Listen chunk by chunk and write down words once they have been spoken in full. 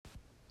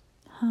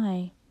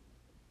Hi.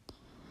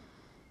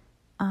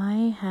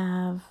 I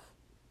have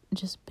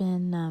just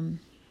been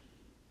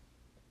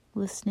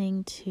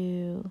listening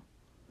to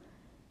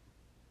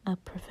a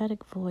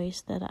prophetic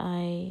voice that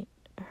I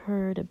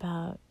heard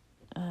about,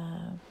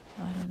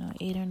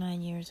 8 or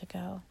 9 years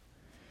ago.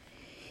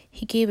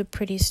 He gave a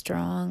pretty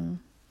strong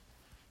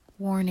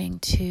warning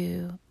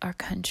to our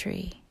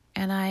country,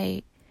 and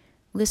I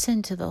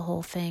listened to the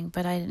whole thing,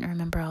 but I didn't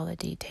remember all the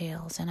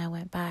details, and I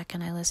went back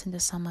and I listened to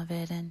some of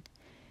it, and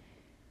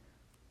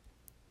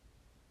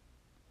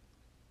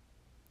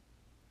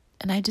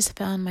I just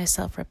found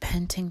myself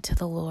repenting to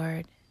the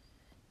Lord,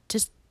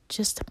 just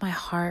my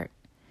heart,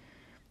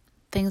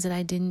 things that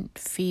I didn't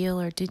feel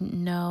or didn't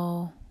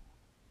know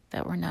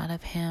that were not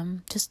of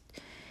Him, just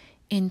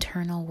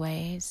internal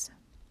ways.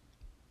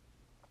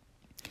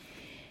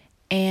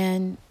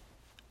 And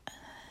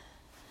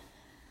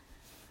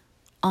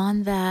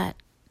on that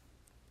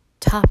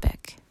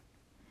topic,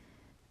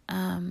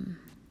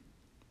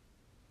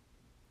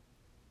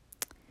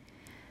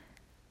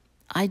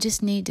 I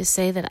just need to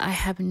say that I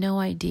have no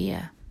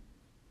idea.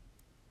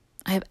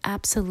 I have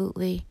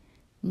absolutely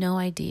no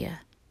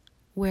idea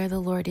where the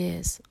Lord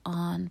is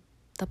on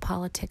the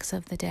politics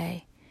of the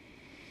day.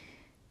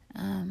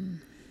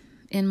 In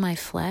my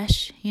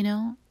flesh,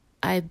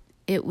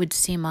 it would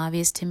seem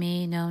obvious to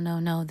me,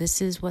 no,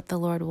 this is what the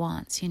Lord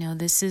wants,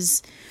 this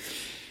is,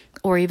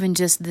 or even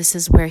just this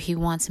is where He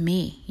wants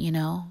me,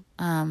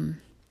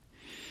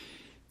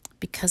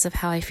 because of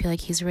how I feel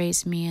like He's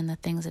raised me and the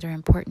things that are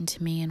important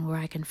to me and where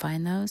I can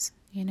find those,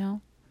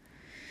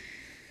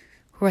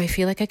 where I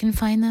feel like I can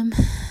find them.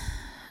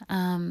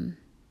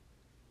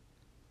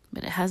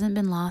 But it hasn't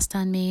been lost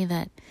on me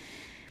that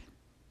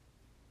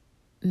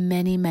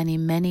many, many,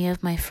 many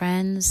of my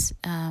friends,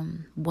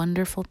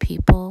 wonderful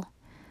people,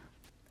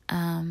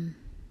 have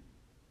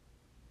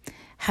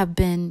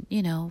been,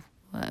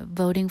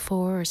 voting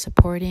for or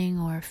supporting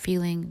or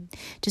feeling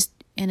just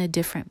in a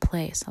different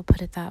place. I'll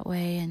put it that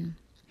way. And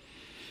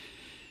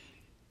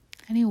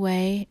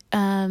anyway,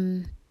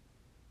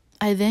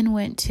 I then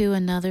went to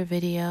another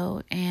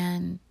video,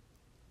 and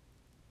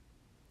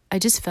I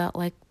just felt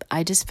like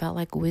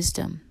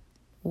wisdom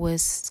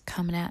was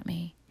coming at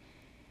me.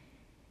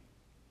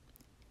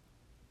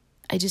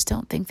 I just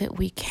don't think that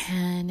we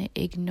can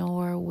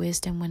ignore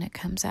wisdom when it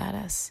comes at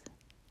us.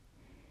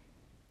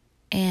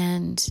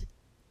 And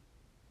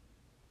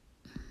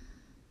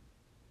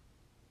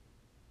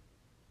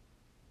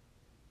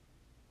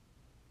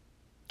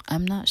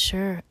I'm not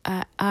sure.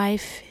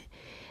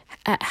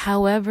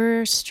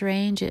 However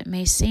strange it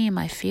may seem,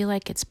 I feel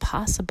like it's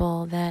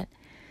possible that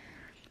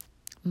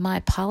my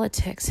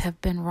politics have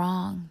been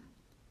wrong.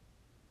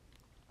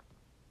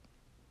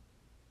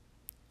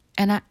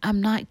 And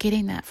I'm not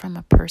getting that from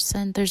a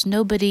person. There's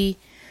nobody,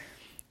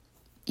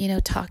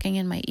 talking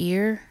in my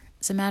ear.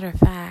 As a matter of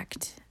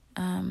fact,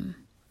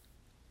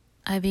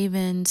 I've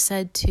even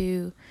said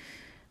to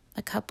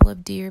a couple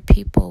of dear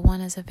people,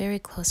 one is a very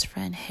close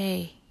friend,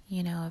 hey,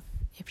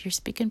 if you're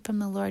speaking from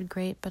the Lord,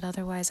 great, but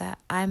otherwise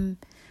I'm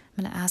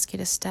going to ask you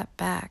to step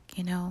back,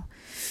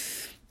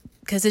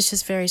 because it's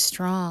just very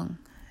strong.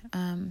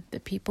 The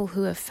people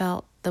who have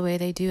felt the way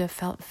they do have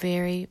felt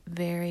very,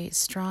 very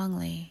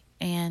strongly.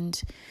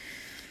 And,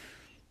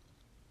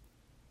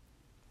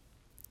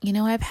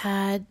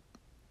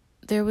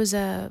 there was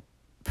a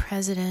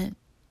president,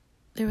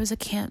 there was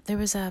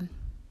an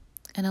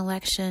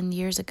election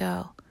years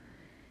ago,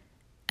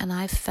 and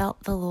I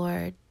felt the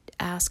Lord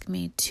ask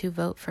me to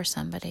vote for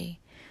somebody.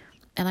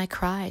 And I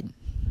cried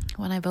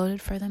when I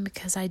voted for them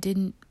because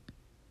it's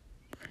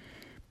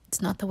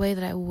not the way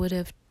that I would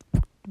have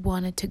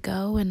wanted to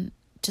go. And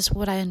just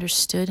what I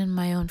understood in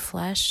my own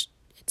flesh,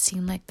 it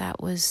seemed like that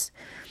was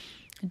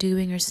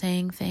doing or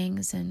saying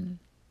things. And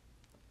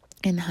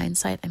in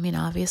hindsight,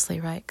 obviously,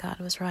 right, God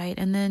was right.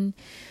 And then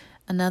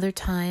another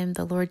time,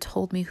 the Lord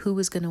told me who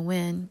was going to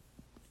win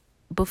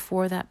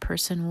before that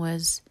person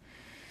was,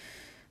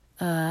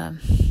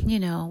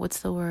 what's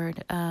the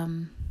word?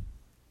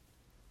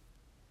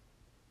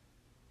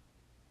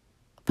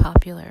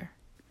 Popular.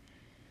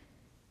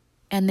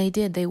 And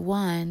they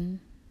won.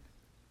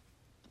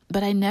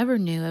 But I never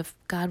knew if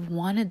God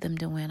wanted them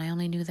to win. I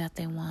only knew that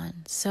they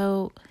won.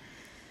 So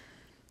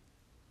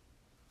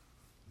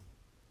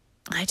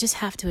I just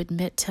have to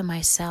admit to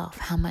myself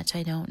how much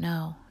I don't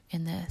know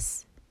in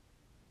this.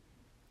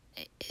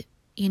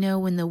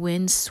 When the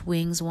wind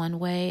swings one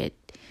way,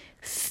 it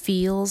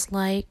feels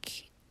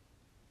like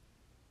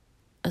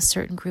a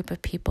certain group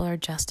of people are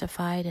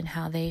justified in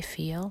how they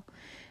feel.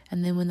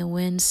 And then when the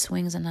wind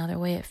swings another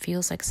way, it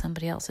feels like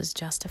somebody else is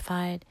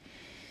justified.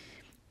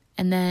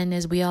 And then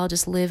as we all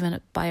just live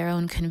by our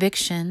own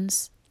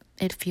convictions,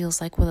 it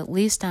feels like, well, at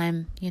least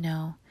I'm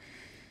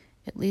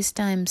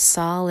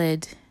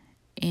solid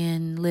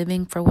in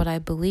living for what I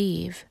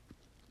believe.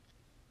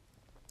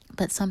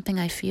 But something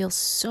I feel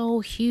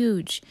so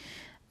huge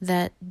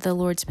that the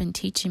Lord's been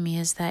teaching me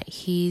is that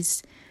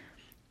He's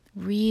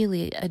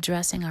really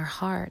addressing our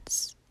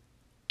hearts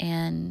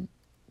and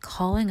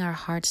calling our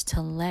hearts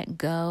to let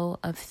go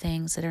of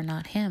things that are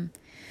not Him.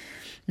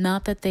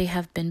 Not that they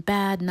have been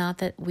bad, not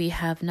that we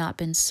have not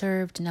been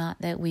served, not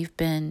that we've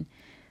been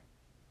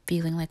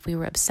feeling like we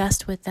were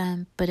obsessed with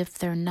them, but if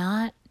they're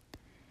not,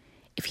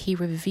 if he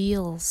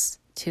reveals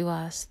to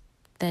us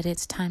that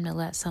it's time to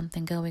let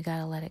something go, we got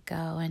to let it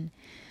go. And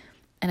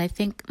I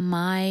think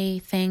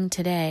my thing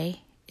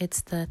today,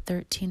 it's the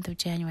 13th of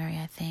January,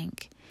 I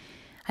think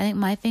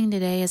my thing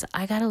today is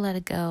I got to let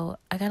it go.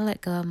 I got to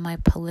let go of my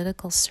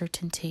political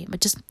certainty,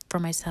 but just for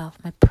myself,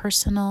 my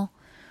personal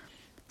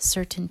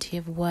certainty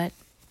of what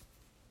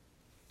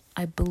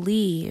I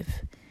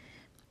believe,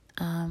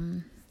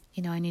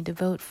 I need to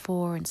vote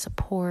for and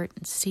support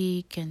and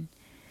seek, and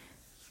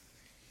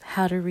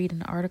how to read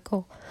an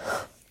article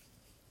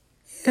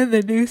in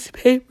the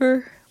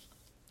newspaper.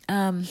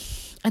 And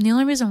the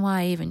only reason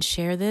why I even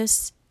share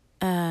this,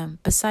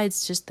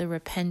 besides just the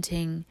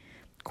repenting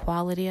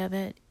quality of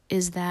it,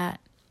 is that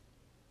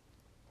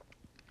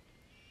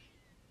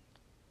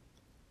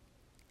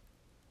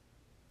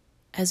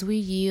as we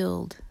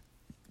yield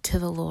to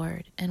the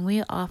Lord and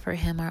we offer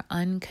him our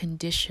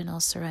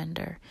unconditional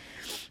surrender,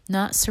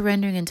 not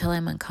surrendering until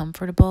I'm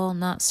uncomfortable,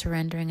 not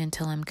surrendering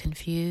until I'm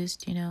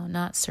confused,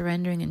 not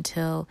surrendering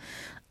until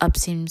up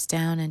seems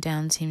down and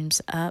down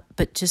seems up,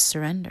 but just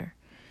surrender.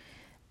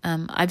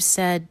 I've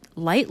said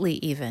lightly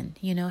even,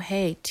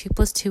 hey, 2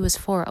 + 2 is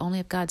 4, only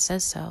if God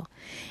says so.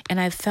 And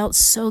I've felt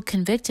so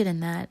convicted in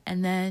that.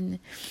 And then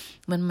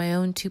when my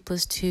own 2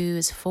 + 2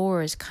 is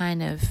 4 is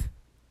kind of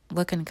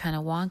looking kind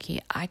of wonky,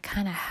 I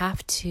kind of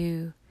have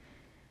to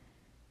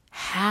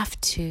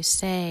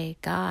say,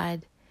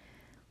 God,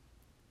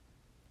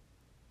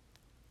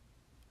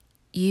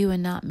 you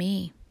and not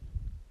me.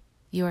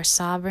 You are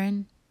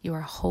sovereign, you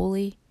are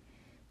holy,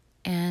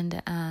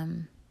 and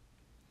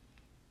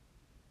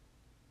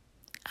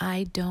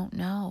I don't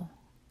know.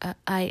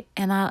 I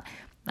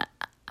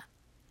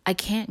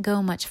can't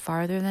go much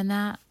farther than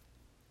that.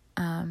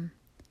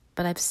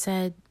 But I've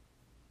said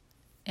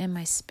in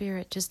my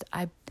spirit, just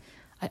I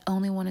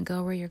only want to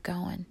go where you're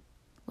going,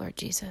 Lord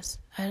Jesus.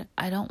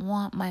 I don't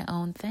want my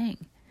own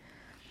thing.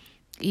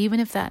 Even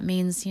if that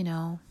means,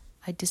 I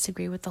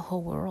disagree with the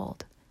whole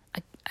world.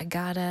 I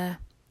gotta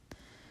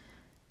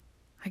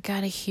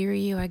hear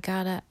you. I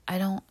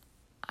don't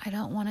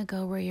want to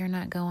go where you're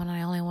not going.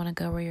 I only want to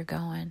go where you're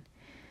going.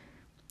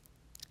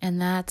 And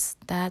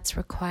that's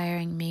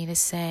requiring me to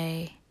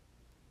say,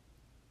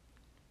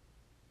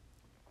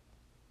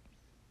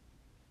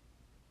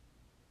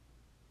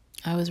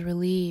 I was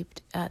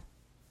relieved at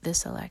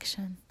this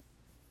election.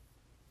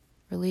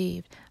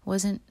 Relieved. I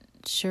wasn't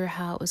sure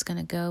how it was going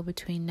to go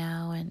between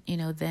now and,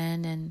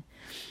 then and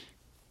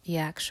the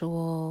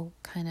actual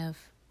kind of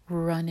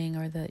running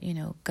or the,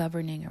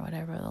 governing or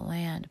whatever of the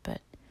land. But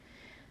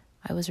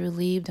I was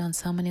relieved on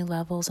so many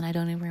levels, and I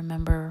don't even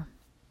remember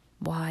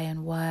why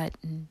and what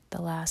in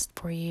the last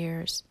 4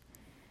 years.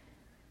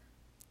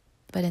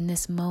 But in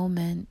this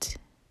moment,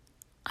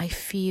 I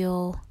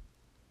feel,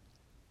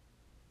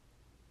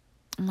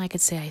 and I could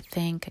say I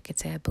think, I could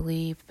say I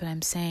believe, but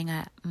I'm saying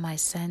my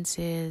sense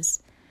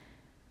is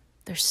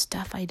there's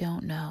stuff I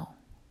don't know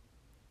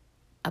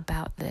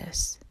about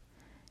this.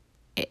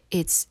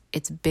 It's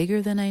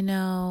bigger than I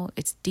know.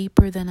 It's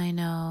deeper than I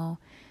know.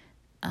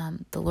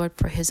 The Lord,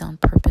 for his own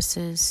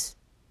purposes,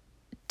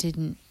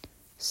 didn't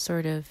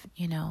sort of,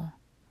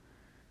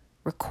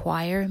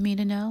 require me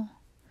to know.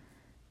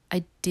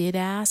 I did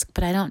ask,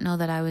 but I don't know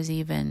that I was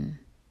even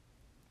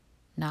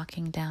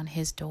knocking down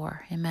his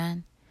door.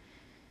 Amen.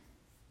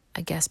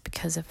 I guess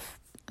because of,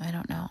 I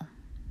don't know.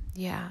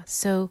 Yeah.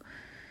 So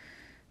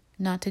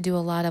not to do a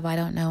lot of I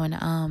don't know and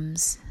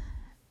ums.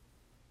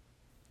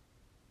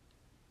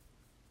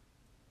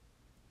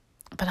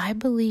 But I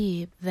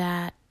believe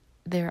that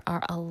there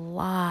are a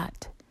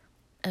lot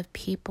of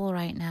people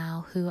right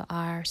now who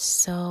are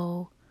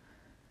so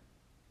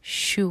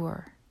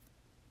sure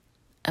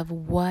of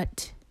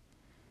what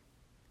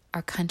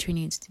our country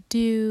needs to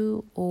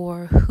do,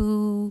 or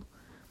who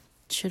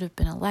should have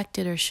been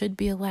elected or should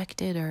be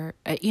elected, or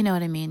you know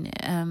what I mean,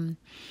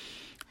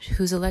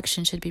 whose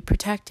election should be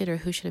protected or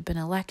who should have been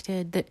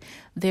elected. That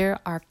there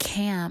are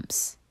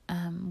camps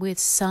with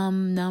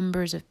some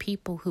numbers of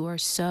people who are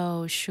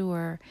so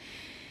sure.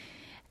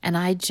 And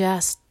I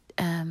just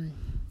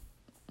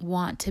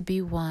want to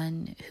be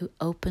one who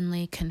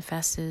openly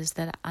confesses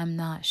that I'm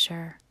not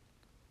sure.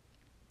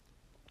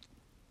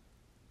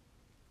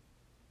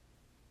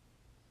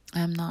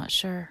 I'm not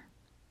sure.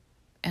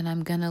 And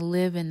I'm going to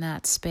live in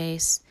that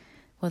space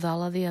with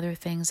all of the other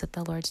things that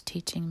the Lord's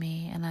teaching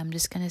me. And I'm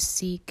just going to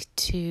seek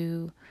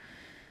to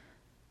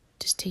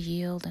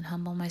yield and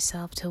humble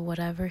myself to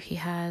whatever he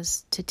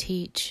has to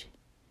teach.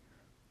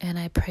 And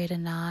I pray to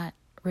not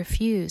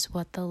refuse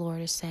what the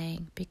Lord is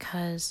saying,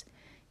 because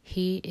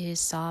he is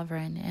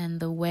sovereign and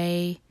the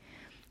way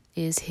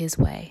is his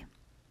way,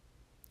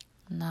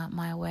 not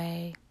my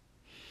way,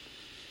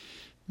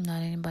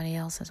 not anybody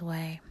else's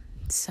way.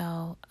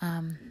 So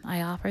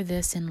I offer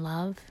this in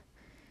love,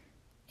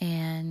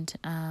 and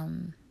I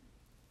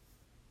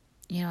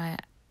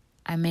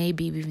may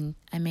be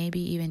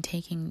even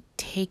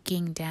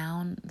taking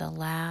down the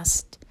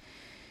last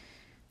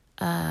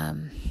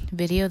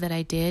video that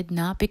I did,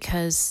 not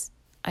because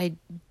I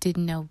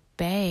didn't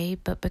obey,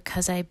 but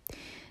because I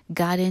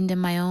got into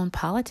my own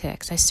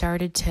politics. I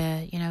started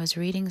to, I was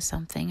reading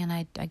something and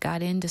I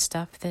got into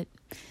stuff that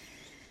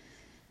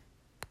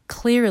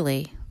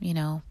clearly,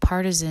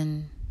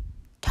 partisan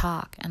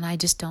talk. And I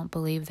just don't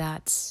believe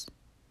that's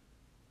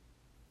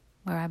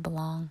where I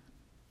belong.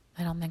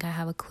 I don't think I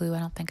have a clue. I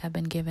don't think I've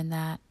been given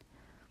that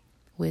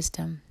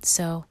wisdom.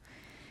 So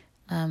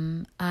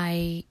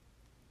I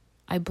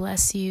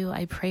bless you.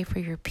 I pray for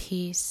your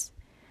peace.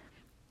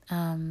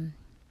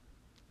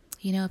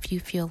 If you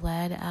feel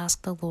led,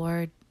 ask the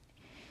Lord,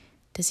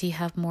 does he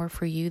have more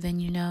for you than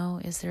you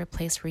know? Is there a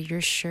place where you're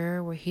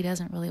sure, where he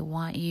doesn't really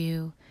want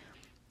you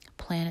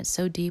planted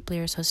so deeply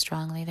or so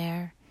strongly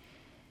there?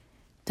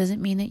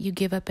 Doesn't mean that you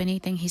give up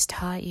anything he's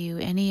taught you,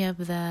 any of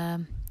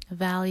the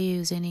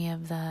values, any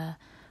of the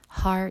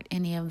heart,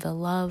 any of the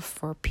love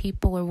for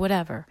people or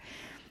whatever.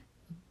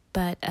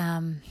 But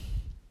I've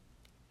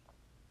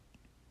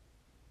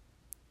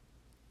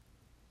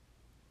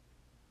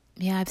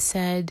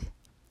said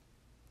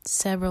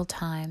several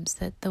times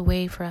that the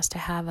way for us to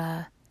have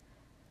a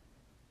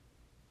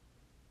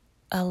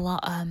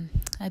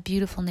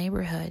beautiful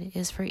neighborhood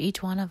is for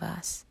each one of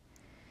us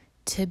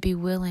to be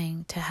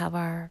willing to have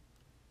our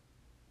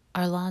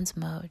lawns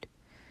mowed.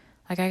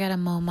 Like, I gotta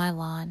mow my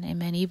lawn,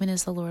 amen. Even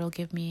as the Lord will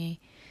give me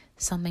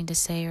something to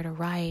say or to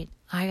write,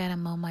 I gotta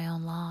mow my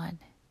own lawn.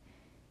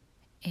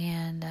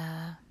 And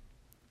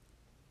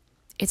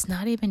it's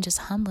not even just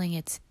humbling,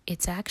 it's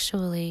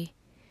actually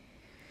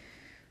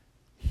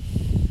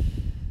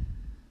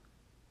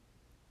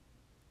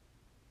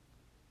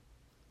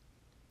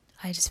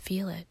I just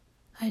feel it.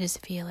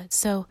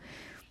 So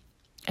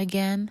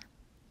again,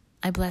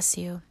 I bless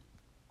you.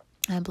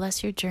 I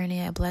bless your journey.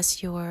 I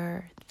bless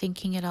your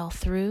thinking it all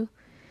through.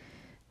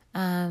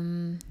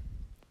 I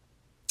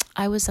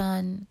was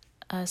on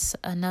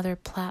another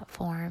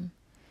platform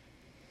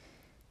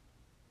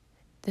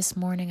this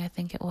morning, I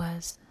think it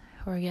was,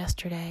 or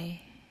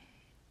yesterday,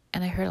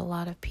 and I heard a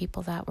lot of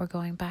people that were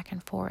going back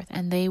and forth,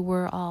 and they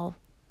were all,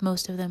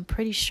 most of them,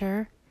 pretty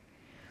sure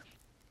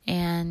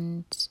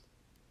and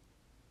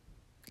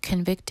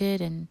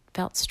convicted and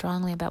felt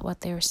strongly about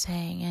what they were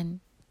saying. And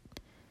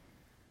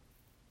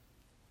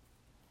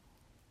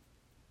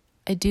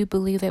I do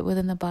believe that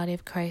within the body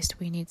of Christ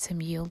we need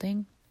some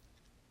yielding,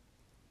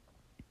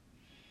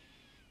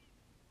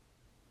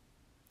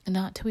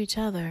 not to each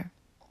other,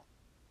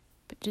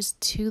 but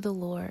just to the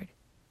Lord,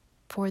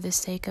 for the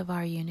sake of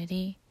our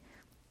unity,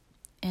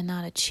 and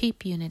not a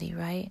cheap unity,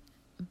 right?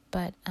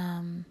 But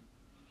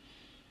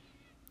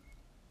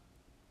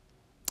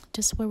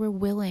just where we're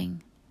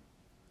willing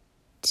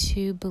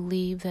to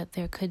believe that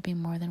there could be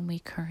more than we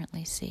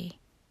currently see.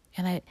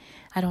 And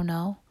I don't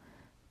know,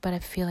 but I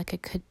feel like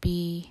it could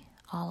be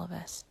all of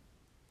us.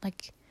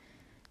 Like,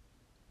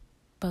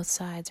 both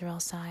sides or all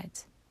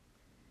sides.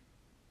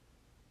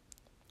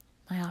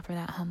 I offer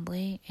that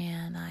humbly,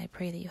 and I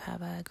pray that you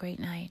have a great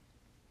night.